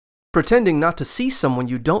Pretending not to see someone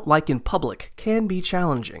you don't like in public can be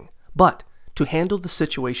challenging, but to handle the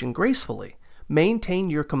situation gracefully, maintain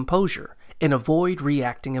your composure and avoid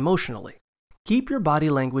reacting emotionally. Keep your body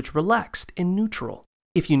language relaxed and neutral.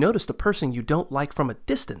 If you notice the person you don't like from a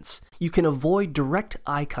distance, you can avoid direct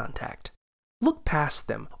eye contact. Look past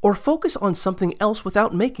them or focus on something else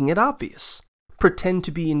without making it obvious. Pretend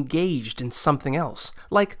to be engaged in something else,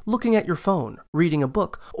 like looking at your phone, reading a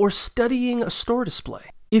book, or studying a store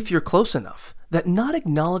display. If you're close enough that not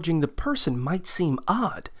acknowledging the person might seem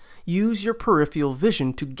odd, use your peripheral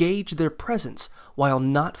vision to gauge their presence while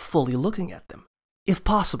not fully looking at them. If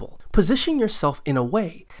possible, position yourself in a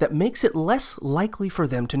way that makes it less likely for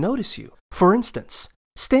them to notice you. For instance,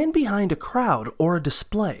 stand behind a crowd or a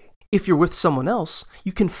display. If you're with someone else,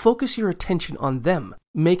 you can focus your attention on them,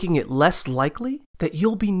 making it less likely that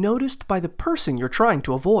you'll be noticed by the person you're trying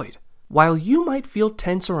to avoid. While you might feel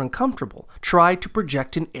tense or uncomfortable, try to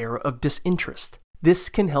project an air of disinterest. This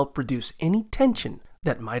can help reduce any tension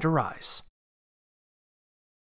that might arise.